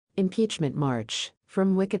Impeachment March.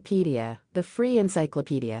 From Wikipedia, the free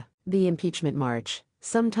encyclopedia. The Impeachment March,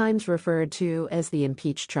 sometimes referred to as the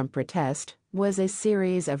Impeach Trump protest, was a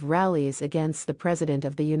series of rallies against the President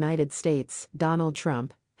of the United States, Donald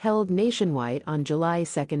Trump, held nationwide on July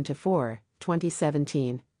 2 to 4,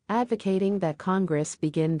 2017, advocating that Congress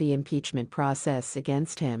begin the impeachment process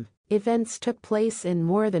against him. Events took place in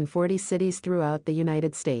more than 40 cities throughout the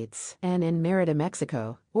United States and in Mérida,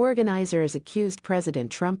 Mexico. Organizers accused President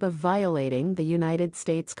Trump of violating the United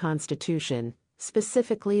States Constitution,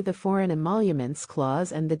 specifically the Foreign Emoluments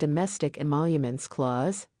Clause and the Domestic Emoluments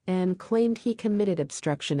Clause, and claimed he committed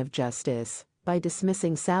obstruction of justice by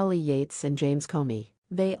dismissing Sally Yates and James Comey.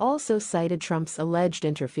 They also cited Trump's alleged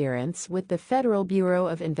interference with the Federal Bureau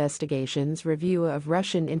of Investigation's review of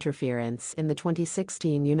Russian interference in the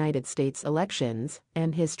 2016 United States elections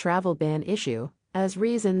and his travel ban issue as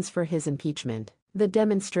reasons for his impeachment. The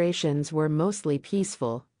demonstrations were mostly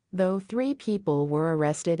peaceful, though 3 people were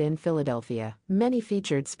arrested in Philadelphia. Many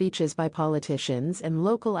featured speeches by politicians and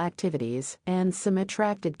local activities, and some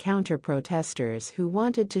attracted counter-protesters who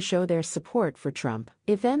wanted to show their support for Trump.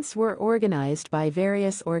 Events were organized by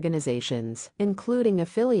various organizations, including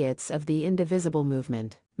affiliates of the Indivisible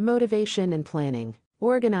movement. Motivation and planning.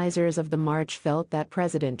 Organizers of the march felt that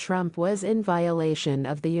President Trump was in violation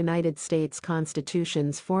of the United States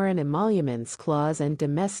Constitution's Foreign Emoluments Clause and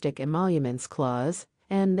Domestic Emoluments Clause,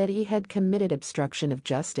 and that he had committed obstruction of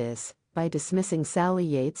justice by dismissing Sally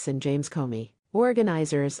Yates and James Comey.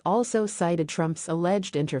 Organizers also cited Trump's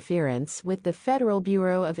alleged interference with the Federal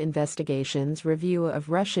Bureau of Investigation's review of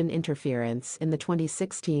Russian interference in the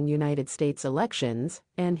 2016 United States elections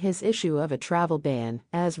and his issue of a travel ban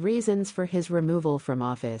as reasons for his removal from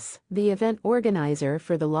office. The event organizer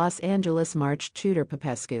for the Los Angeles March, Tudor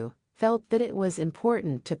Popescu, felt that it was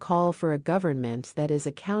important to call for a government that is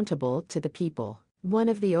accountable to the people. One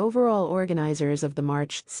of the overall organizers of the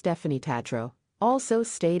march, Stephanie Tatro, also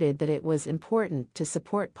stated that it was important to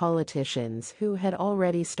support politicians who had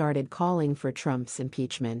already started calling for Trump's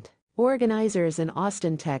impeachment. Organizers in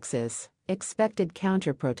Austin, Texas, expected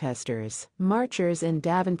counter-protesters. Marchers in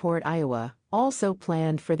Davenport, Iowa, also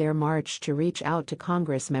planned for their march to reach out to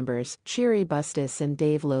Congress members Chiri Bustis and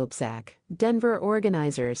Dave Loebsack. Denver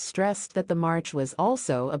organizers stressed that the march was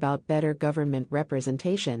also about better government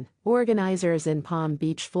representation. Organizers in Palm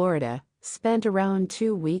Beach, Florida, spent around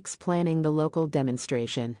 2 weeks planning the local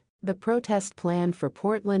demonstration. The protest planned for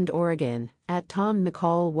Portland, Oregon, at Tom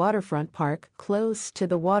McCall Waterfront Park, close to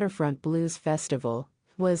the Waterfront Blues Festival,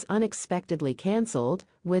 was unexpectedly canceled,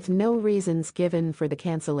 with no reasons given for the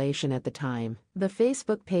cancellation at the time. The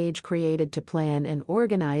Facebook page created to plan and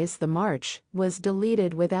organize the march was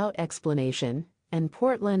deleted without explanation, and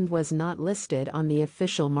Portland was not listed on the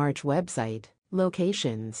official March website.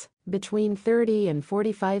 Locations. Between 30 and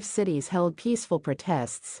 45 cities held peaceful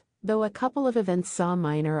protests, though a couple of events saw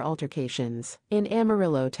minor altercations. In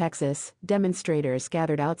Amarillo, Texas, demonstrators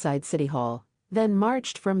gathered outside City Hall, then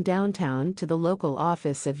marched from downtown to the local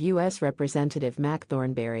office of U.S. Representative Mac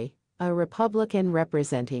Thornberry, a Republican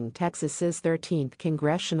representing Texas's 13th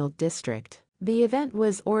congressional district. The event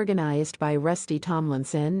was organized by Rusty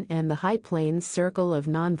Tomlinson and the High Plains Circle of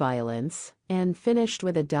Nonviolence, and finished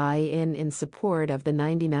with a die-in support of the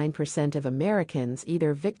 99% of Americans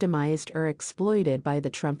either victimized or exploited by the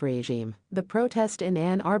Trump regime. The protest in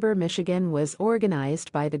Ann Arbor, Michigan was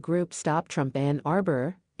organized by the group Stop Trump Ann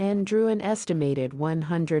Arbor, and drew an estimated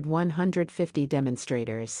 150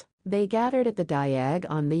 demonstrators. They gathered at the Diag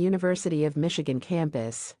on the University of Michigan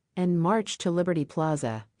campus and marched to Liberty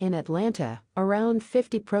Plaza. In Atlanta, around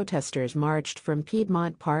 50 protesters marched from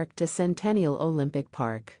Piedmont Park to Centennial Olympic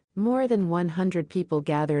Park. More than 100 people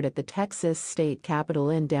gathered at the Texas State Capitol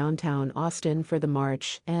in downtown Austin for the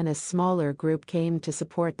march, and a smaller group came to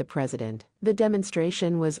support the president. The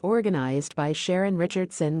demonstration was organized by Sharon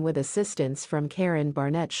Richardson with assistance from Karen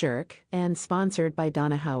Barnett Shirk and sponsored by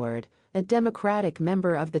Donna Howard, a Democratic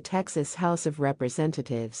member of the Texas House of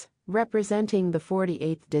Representatives, representing the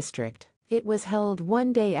 48th District. It was held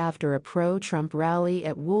one day after a pro-Trump rally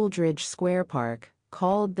at Wooldridge Square Park,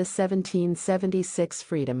 called the 1776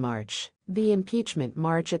 Freedom March. The impeachment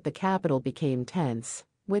march at the Capitol became tense,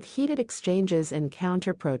 with heated exchanges and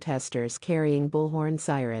counter-protesters carrying bullhorn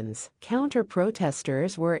sirens.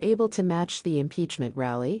 Counter-protesters were able to match the impeachment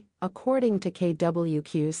rally, according to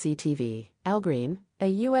KWQC-TV. Al Green, a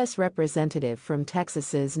U.S. representative from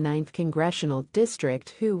Texas's 9th congressional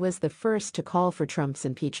district who was the first to call for Trump's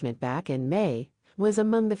impeachment back in May, was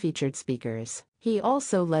among the featured speakers. He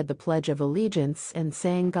also led the Pledge of Allegiance and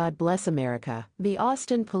sang God Bless America. The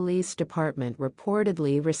Austin Police Department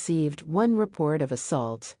reportedly received one report of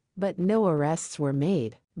assault, but no arrests were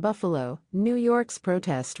made. Buffalo, New York's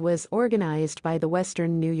protest was organized by the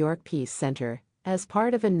Western New York Peace Center. As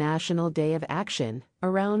part of a national day of action,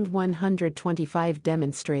 around 125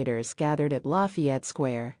 demonstrators gathered at Lafayette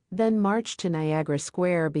Square, then marched to Niagara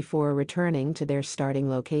Square before returning to their starting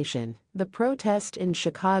location. The protest in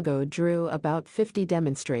Chicago drew about 50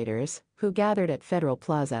 demonstrators, who gathered at Federal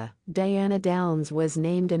Plaza. Diana Downs was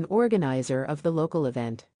named an organizer of the local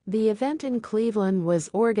event. The event in Cleveland was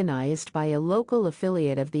organized by a local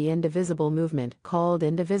affiliate of the Indivisible movement called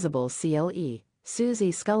Indivisible CLE.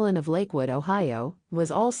 Susie Scullin of Lakewood, Ohio, was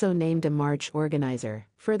also named a march organizer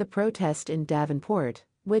for the protest in Davenport,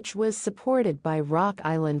 which was supported by Rock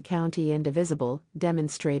Island County Indivisible.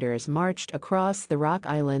 Demonstrators marched across the Rock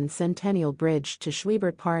Island Centennial Bridge to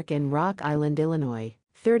Schwiebert Park in Rock Island, Illinois.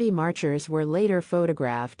 30 marchers were later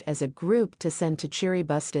photographed as a group to send to Cheri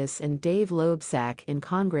Bustis and Dave Loebsack in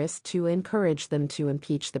Congress to encourage them to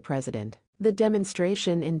impeach the president. The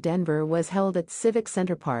demonstration in Denver was held at Civic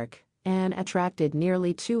Center Park and attracted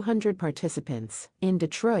nearly 200 participants. In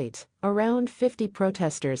Detroit, around 50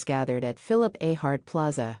 protesters gathered at Philip A. Hart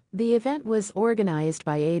Plaza. The event was organized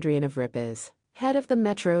by Adrian Avripas, head of the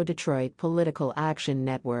Metro Detroit Political Action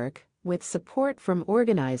Network, with support from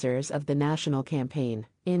organizers of the national campaign.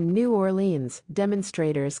 In New Orleans,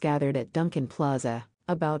 demonstrators gathered at Duncan Plaza.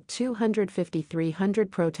 About 250-300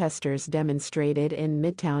 protesters demonstrated in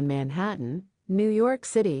Midtown Manhattan, New York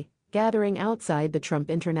City, gathering outside the Trump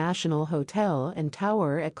International Hotel and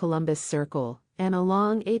Tower at Columbus Circle, and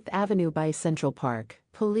along 8th Avenue by Central Park.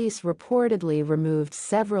 Police reportedly removed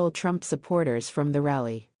several Trump supporters from the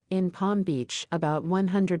rally. In Palm Beach, about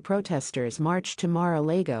 100 protesters marched to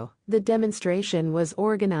Mar-a-Lago. The demonstration was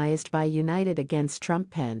organized by United Against Trump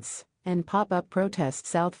Pence and Pop-Up Protest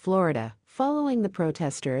South Florida. Following the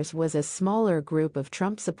protesters was a smaller group of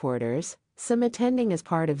Trump supporters, some attending as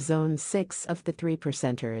part of Zone 6 of the Three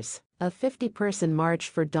Percenters. A 50-person march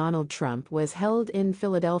for Donald Trump was held in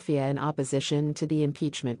Philadelphia in opposition to the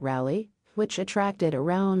impeachment rally, which attracted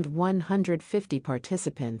around 150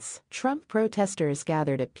 participants. Trump protesters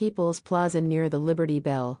gathered at People's Plaza near the Liberty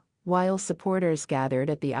Bell, while supporters gathered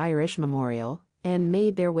at the Irish Memorial and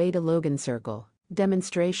made their way to Logan Circle.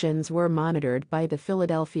 Demonstrations were monitored by the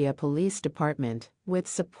Philadelphia Police Department, with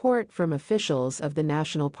support from officials of the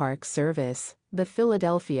National Park Service, the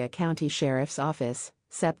Philadelphia County Sheriff's Office,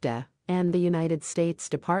 SEPTA, and the United States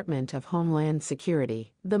Department of Homeland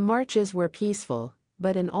Security. The marches were peaceful,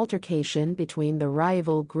 but an altercation between the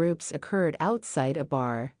rival groups occurred outside a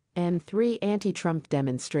bar, and 3 anti-Trump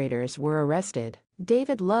demonstrators were arrested.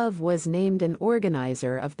 David Love was named an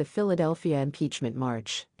organizer of the Philadelphia impeachment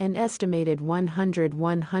march. An estimated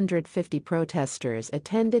 150 protesters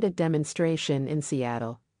attended a demonstration in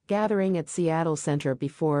Seattle, gathering at Seattle Center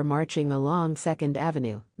before marching along 2nd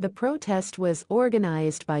Avenue. The protest was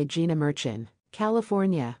organized by Gina Merchant.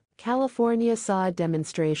 California. California saw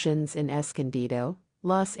demonstrations in Escondido,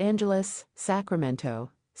 Los Angeles,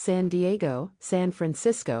 Sacramento, San Diego, San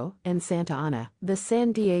Francisco, and Santa Ana. The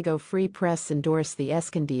San Diego Free Press endorsed the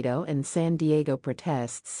Escondido and San Diego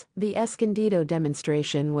protests. The Escondido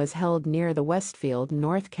demonstration was held near the Westfield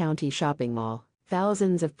North County Shopping Mall.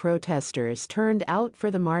 Thousands of protesters turned out for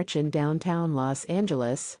the march in downtown Los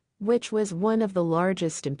Angeles, which was one of the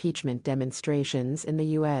largest impeachment demonstrations in the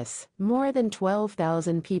U.S. More than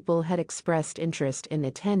 12,000 people had expressed interest in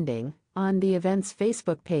attending on the event's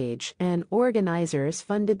Facebook page, and organizers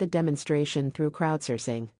funded the demonstration through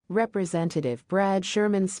crowdsourcing. Representative Brad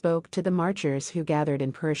Sherman spoke to the marchers who gathered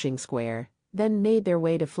in Pershing Square, then made their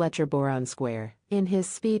way to Fletcher Boron Square. In his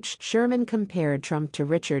speech, Sherman compared Trump to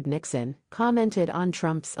Richard Nixon, commented on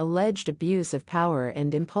Trump's alleged abuse of power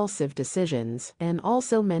and impulsive decisions, and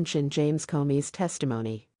also mentioned James Comey's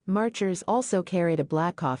testimony. Marchers also carried a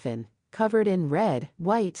black coffin, covered in red,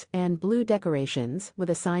 white, and blue decorations, with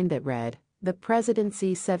a sign that read, "The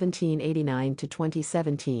Presidency 1789 to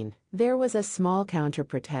 2017. There was a small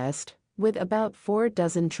counter-protest, with about 4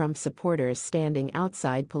 dozen Trump supporters standing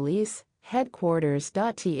outside police headquarters.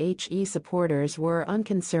 The supporters were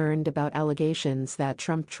unconcerned about allegations that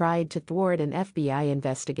Trump tried to thwart an FBI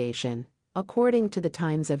investigation, according to the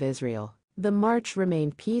Times of Israel. The march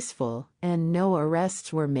remained peaceful, and no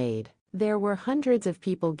arrests were made. There were hundreds of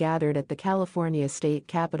people gathered at the California State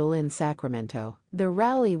Capitol in Sacramento. The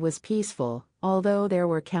rally was peaceful, although there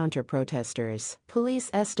were counter-protesters. Police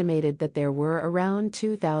estimated that there were around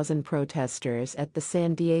 2,000 protesters at the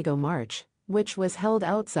San Diego March, which was held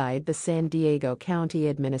outside the San Diego County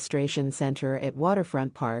Administration Center at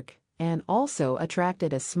Waterfront Park, and also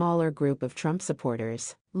attracted a smaller group of Trump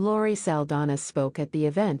supporters. Lori Saldana spoke at the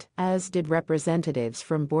event, as did representatives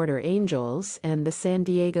from Border Angels and the San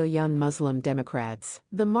Diego Young Muslim Democrats.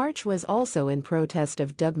 The march was also in protest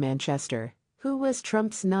of Doug Manchester, who was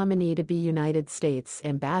Trump's nominee to be United States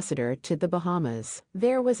ambassador to the Bahamas.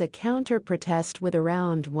 There was a counter-protest with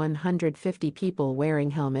around 150 people wearing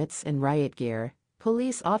helmets and riot gear.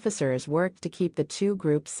 Police officers worked to keep the two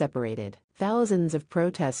groups separated. Thousands of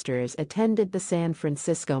protesters attended the San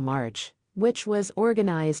Francisco March, which was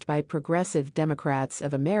organized by Progressive Democrats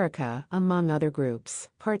of America, among other groups.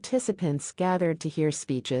 Participants gathered to hear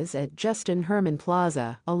speeches at Justin Herman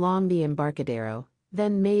Plaza along the Embarcadero,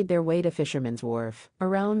 then made their way to Fisherman's Wharf.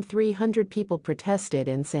 Around 300 people protested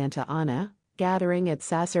in Santa Ana, gathering at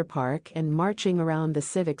Sasser Park and marching around the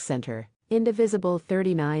Civic Center. Indivisible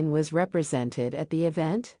 39 was represented at the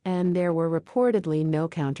event, and there were reportedly no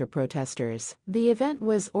counter-protesters. The event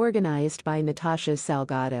was organized by Natasha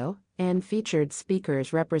Salgado and featured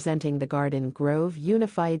speakers representing the Garden Grove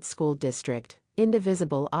Unified School District,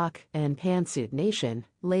 Indivisible AC, and Pantsuit Nation.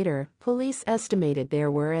 Later, police estimated there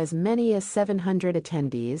were as many as 700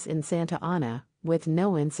 attendees in Santa Ana, with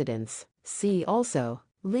no incidents. See also,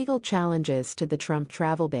 legal challenges to the Trump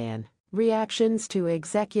travel ban. Reactions to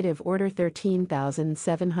Executive Order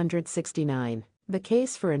 13,769. The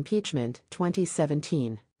Case for Impeachment,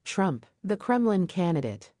 2017. Trump, the Kremlin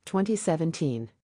Candidate, 2017.